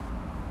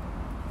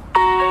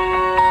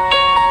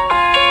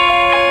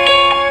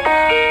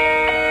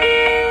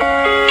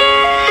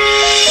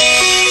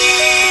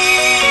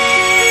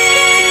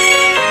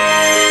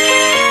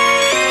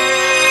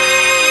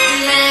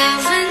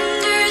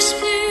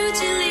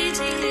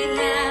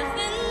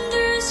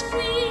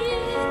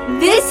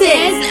This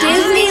is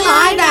Disney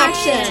Live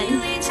Action.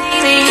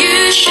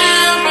 You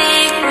shall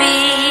be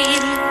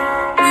queen.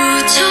 Who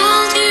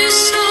told you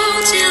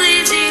so? Dilly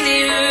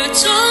dilly, who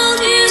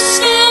told you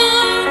so?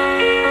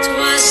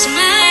 'Twas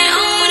my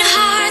own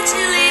heart,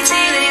 dilly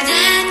dilly,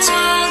 that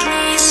told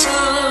me so.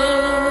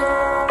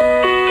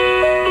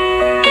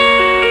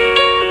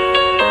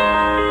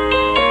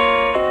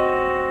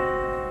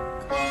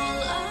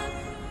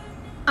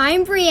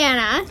 I'm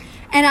Brianna.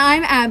 And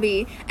I'm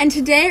Abby, and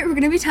today we're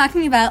going to be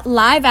talking about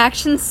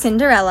live-action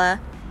Cinderella.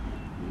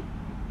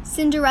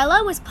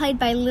 Cinderella was played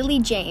by Lily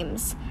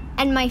James,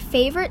 and my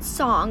favorite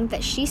song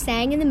that she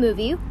sang in the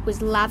movie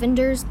was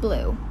Lavender's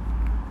Blue.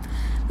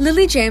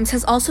 Lily James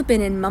has also been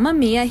in Mamma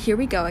Mia, Here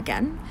We Go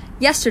Again,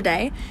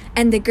 Yesterday,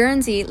 and the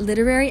Guernsey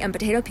Literary and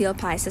Potato Peel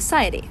Pie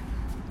Society.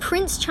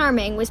 Prince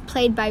Charming was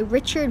played by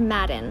Richard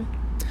Madden.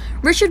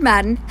 Richard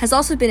Madden has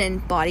also been in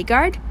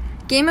Bodyguard,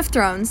 Game of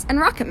Thrones, and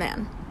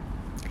Rocketman.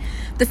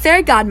 The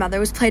fairy godmother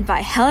was played by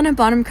Helena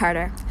Bonham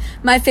Carter.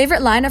 My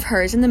favorite line of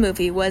hers in the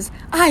movie was,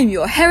 "I'm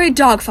your hairy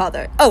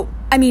dogfather. Oh,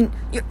 I mean,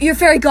 your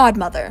fairy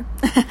godmother."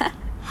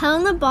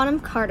 Helena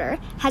Bonham Carter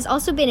has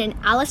also been in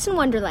Alice in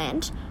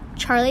Wonderland,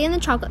 Charlie and the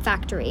Chocolate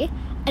Factory,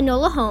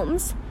 Enola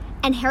Holmes,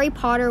 and Harry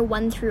Potter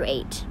 1 through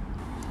 8.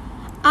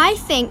 I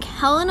think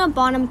Helena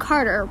Bonham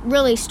Carter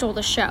really stole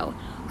the show.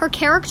 Her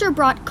character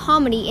brought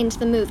comedy into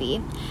the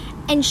movie,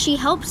 and she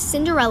helped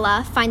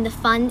Cinderella find the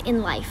fun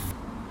in life.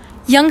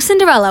 Young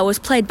Cinderella was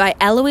played by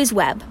Eloise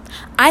Webb.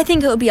 I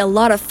think it would be a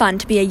lot of fun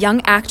to be a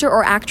young actor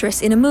or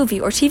actress in a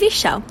movie or TV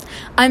show.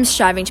 I'm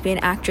striving to be an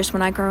actress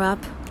when I grow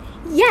up.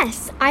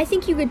 Yes, I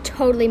think you could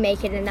totally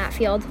make it in that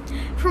field.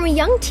 From a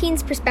young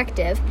teen's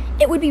perspective,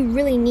 it would be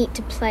really neat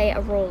to play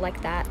a role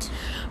like that.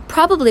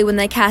 Probably when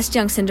they cast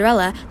young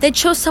Cinderella, they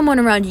chose someone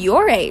around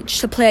your age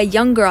to play a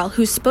young girl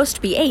who's supposed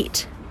to be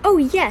 8. Oh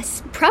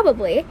yes,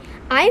 probably.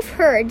 I've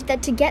heard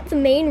that to get the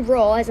main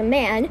role as a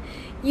man,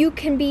 you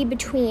can be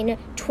between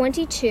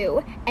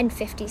 22 and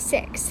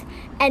 56.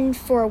 And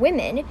for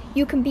women,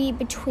 you can be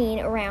between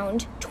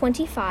around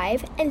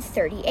 25 and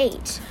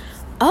 38.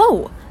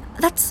 Oh,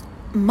 that's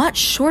much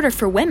shorter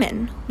for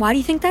women. Why do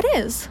you think that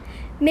is?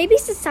 Maybe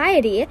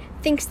society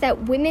thinks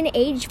that women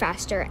age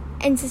faster,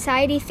 and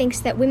society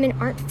thinks that women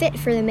aren't fit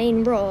for the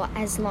main role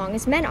as long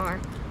as men are.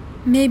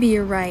 Maybe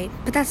you're right,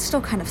 but that's still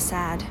kind of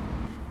sad.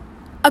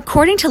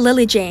 According to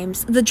Lily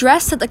James, the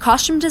dress that the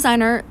costume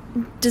designer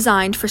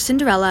designed for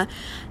Cinderella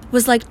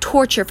was like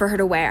torture for her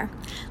to wear.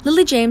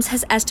 Lily James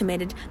has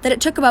estimated that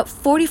it took about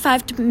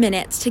 45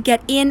 minutes to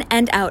get in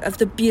and out of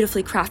the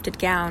beautifully crafted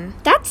gown.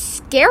 That's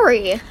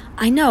scary.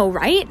 I know,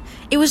 right?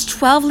 It was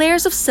 12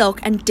 layers of silk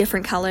and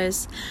different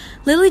colors.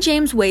 Lily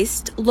James'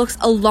 waist looks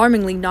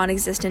alarmingly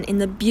non-existent in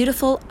the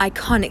beautiful,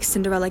 iconic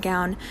Cinderella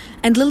gown,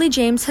 and Lily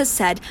James has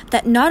said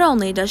that not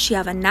only does she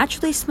have a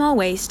naturally small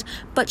waist,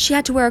 but she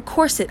had to wear a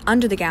corset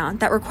under the gown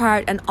that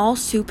required an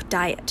all-soup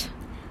diet.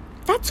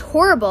 That's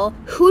horrible.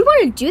 Who would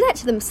want to do that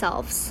to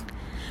themselves?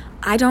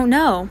 I don't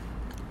know.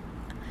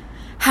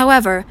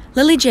 However,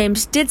 Lily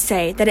James did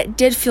say that it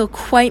did feel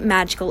quite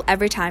magical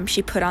every time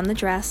she put on the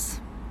dress.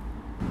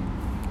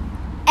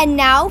 And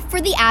now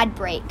for the ad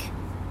break.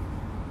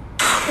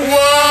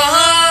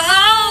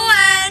 Whoa,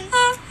 when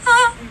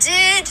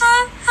did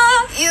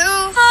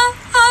you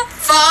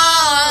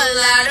fall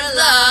out of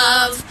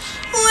love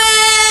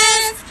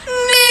with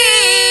me?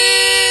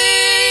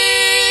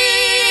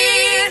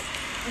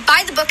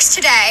 Buy the books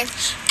today.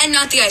 And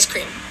not the ice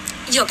cream.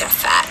 You'll get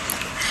fat.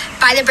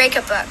 Buy the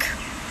breakup book.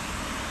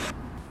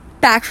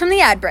 Back from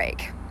the ad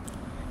break.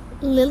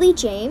 Lily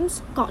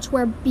James got to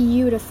wear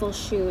beautiful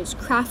shoes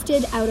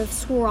crafted out of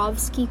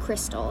Swarovski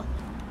crystal.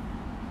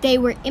 They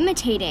were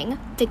imitating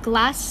the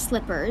glass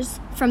slippers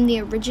from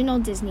the original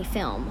Disney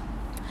film.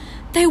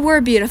 They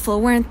were beautiful,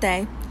 weren't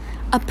they?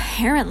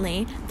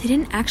 Apparently, they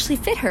didn't actually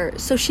fit her,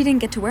 so she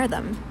didn't get to wear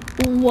them.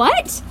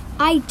 What?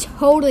 I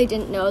totally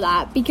didn't know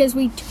that because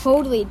we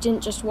totally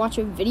didn't just watch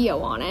a video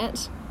on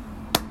it.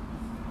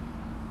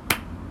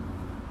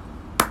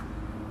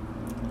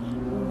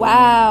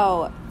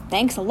 Wow,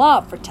 thanks a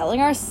lot for telling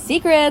our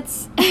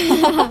secrets.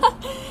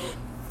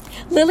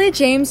 Lily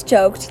James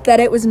joked that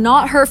it was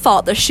not her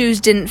fault the shoes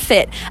didn't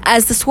fit,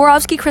 as the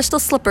Swarovski crystal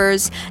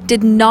slippers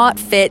did not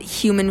fit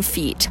human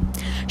feet.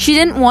 She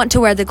didn't want to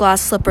wear the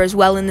glass slippers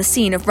while in the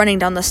scene of running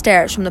down the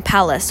stairs from the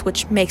palace,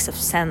 which makes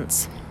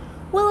sense.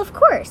 Well, of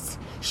course.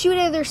 She would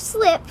either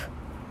slip,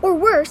 or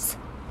worse,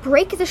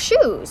 break the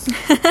shoes.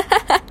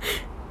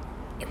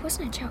 It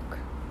wasn't a joke.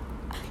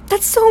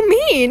 That's so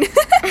mean.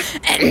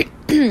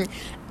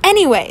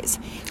 Anyways,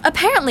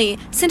 apparently,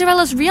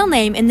 Cinderella's real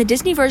name in the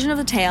Disney version of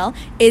the tale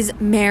is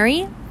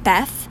Mary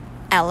Beth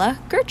Ella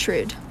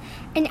Gertrude.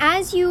 And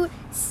as you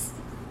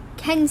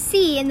can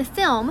see in the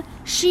film,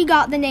 she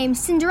got the name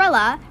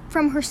Cinderella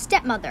from her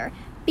stepmother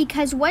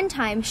because one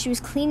time she was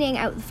cleaning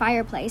out the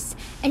fireplace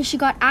and she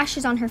got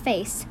ashes on her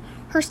face.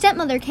 Her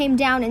stepmother came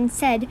down and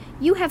said,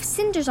 "You have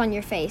cinders on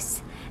your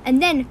face."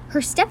 And then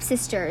her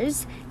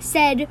stepsisters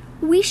said,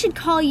 "We should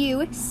call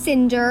you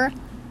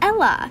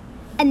Cinderella."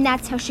 And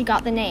that's how she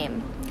got the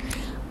name.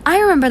 I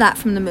remember that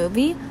from the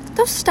movie.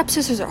 Those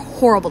stepsisters are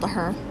horrible to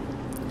her.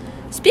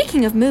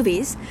 Speaking of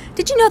movies,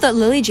 did you know that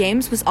Lily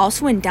James was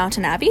also in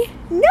Downton Abbey?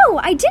 No,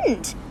 I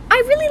didn't. I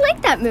really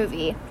liked that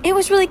movie. It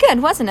was really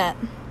good, wasn't it?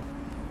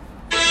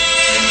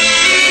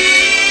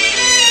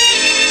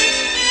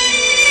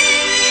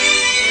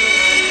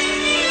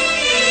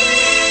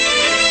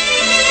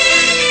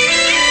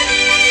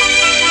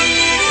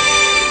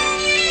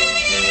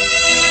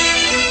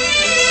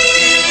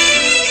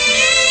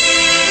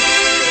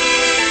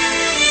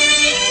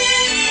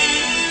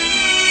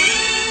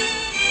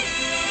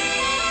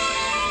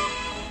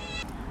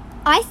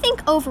 I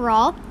think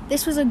overall,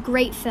 this was a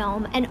great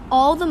film, and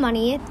all the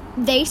money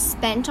they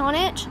spent on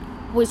it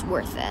was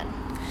worth it.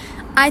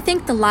 I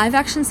think the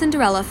live-action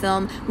Cinderella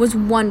film was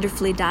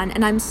wonderfully done,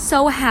 and I'm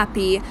so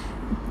happy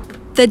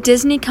the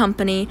Disney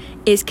company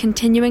is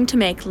continuing to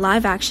make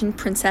live-action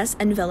princess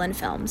and villain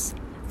films.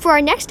 For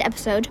our next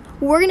episode,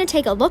 we're going to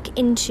take a look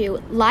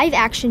into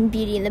live-action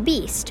Beauty and the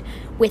Beast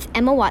with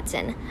Emma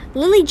Watson.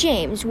 Lily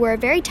James wore a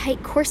very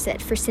tight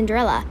corset for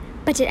Cinderella,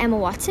 but did Emma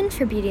Watson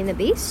for Beauty and the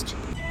Beast?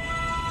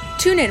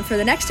 Tune in for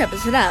the next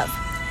episode of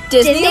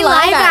Disney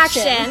Live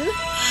Action.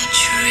 A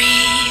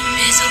dream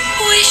is a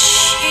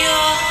wish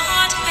your